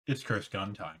It's cursed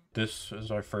gun time. This is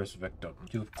our first victim.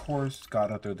 You, of course,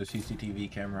 gotta throw the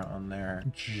CCTV camera on there.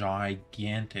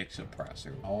 Gigantic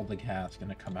suppressor. All the gas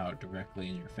gonna come out directly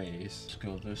in your face. Let's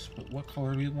go this, but what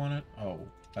color do you want it? Oh,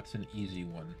 that's an easy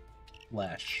one.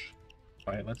 Flesh.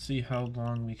 Alright, let's see how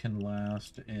long we can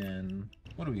last in...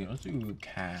 What do we do? Let's do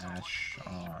cash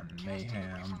on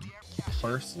mayhem.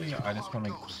 Firstly, I just want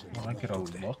to get a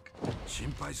look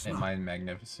at my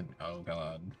magnificent... Oh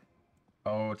god.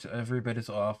 Oh, it's every bit as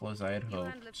awful as I had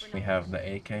hoped. We have the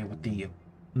AK with the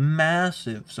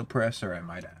massive suppressor, I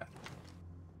might add.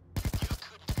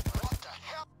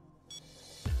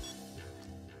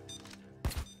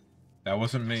 That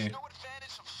wasn't me.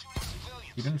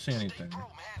 You didn't see anything.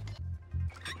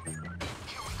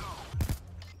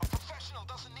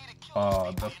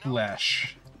 Oh, the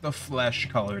flesh. The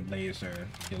flesh-colored laser.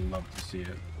 You'll love to see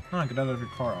it. Oh, get out of your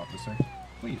car, officer.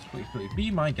 Please, please, please. Be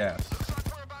my guest.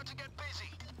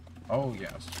 Oh,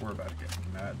 yes. We're about to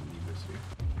get madly busy.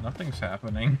 Nothing's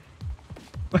happening.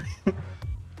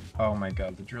 Oh my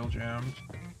god, the drill jammed.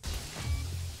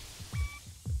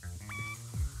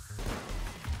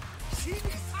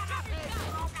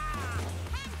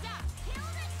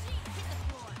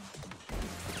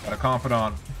 Got a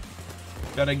confidant.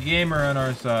 Got a gamer on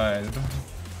our side.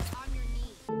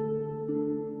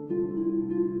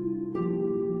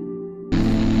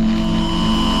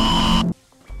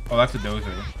 Oh, that's a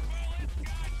dozer.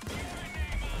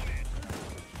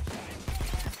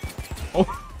 Oh,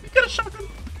 he got a shotgun.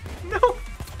 No.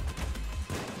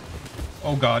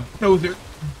 Oh god, dozer.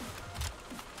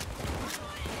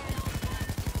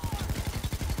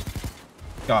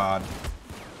 God.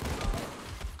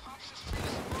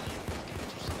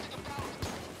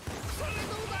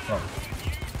 Oh.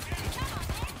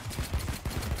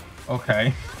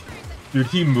 Okay. Dude,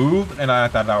 he moved and I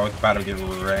thought I was about to get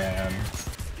ran.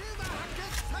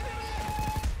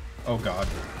 Oh god.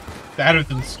 That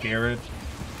isn't scary.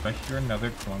 I hear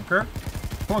another clunker?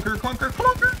 Clunker, clunker,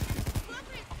 clunker!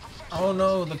 Oh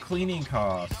no, the cleaning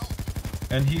costs.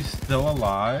 And he's still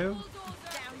alive?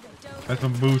 That's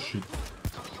some bullshit.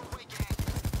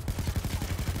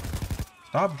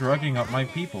 Stop drugging up my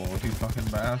people, you fucking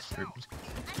bastard.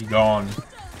 He's gone.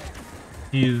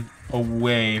 He's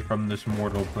away from this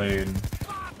mortal plane.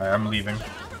 Alright, I'm leaving.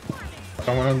 I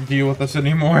don't want to deal with this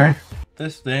anymore.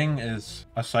 This thing is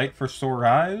a sight for sore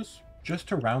eyes. Just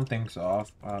to round things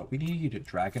off, we need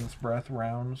Dragon's Breath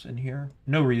rounds in here.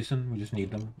 No reason, we just need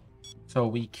them. So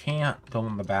we can't go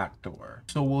in the back door.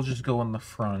 So we'll just go in the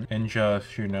front and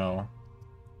just, you know,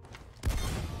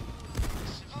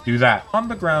 do that. On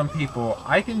the ground, people,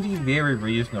 I can be very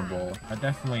reasonable. I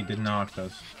definitely did not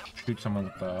just shoot someone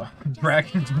with the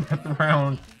Dragon's Breath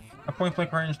round at point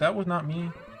blank range. That was not me.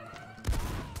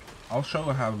 I'll show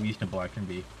how reasonable I can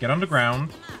be. Get on the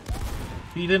ground.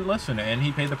 He didn't listen and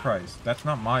he paid the price. That's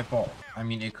not my fault. I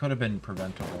mean, it could have been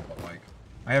preventable, but like,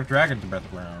 I have Dragon's Breath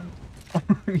round.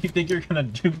 You think you're gonna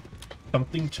do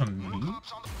something to me? Oh,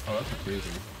 that's crazy.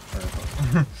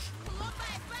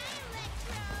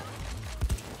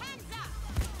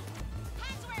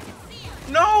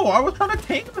 No, I was trying to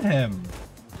tame him.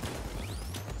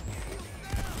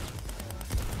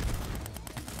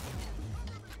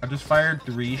 I just fired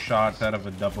 3 shots out of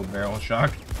a double barrel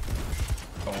shot.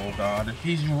 Oh god,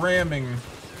 he's ramming.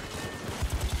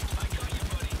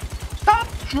 Stop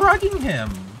drugging him.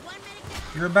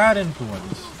 You're a bad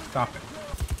influence. Stop it.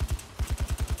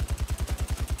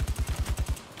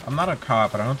 I'm not a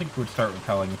cop, but I don't think we would start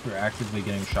repelling if we were actively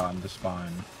getting shot in the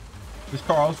spine. This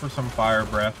calls for some fire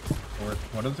breath. Or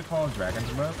what is it called?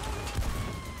 Dragon's breath?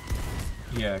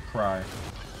 Yeah, cry.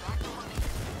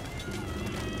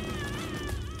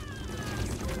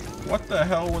 What the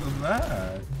hell was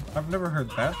that? I've never heard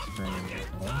that scream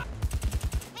before.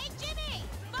 Hey Jimmy!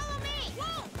 Follow me!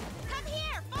 Whoa! Come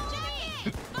here!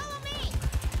 Jimmy! Follow me!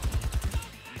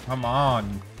 Come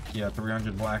on. Yeah,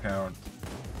 300 blackout.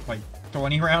 Like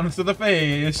 20 rounds to the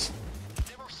face.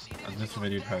 This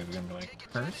video probably gonna be like,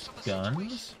 Cursed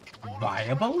Guns?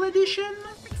 Viable edition?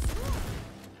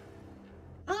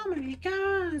 Oh my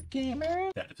god,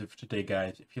 gamer. That is it for today,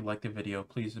 guys. If you liked the video,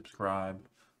 please subscribe,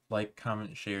 like,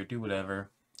 comment, share, do whatever.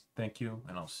 Thank you,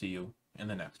 and I'll see you in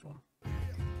the next one.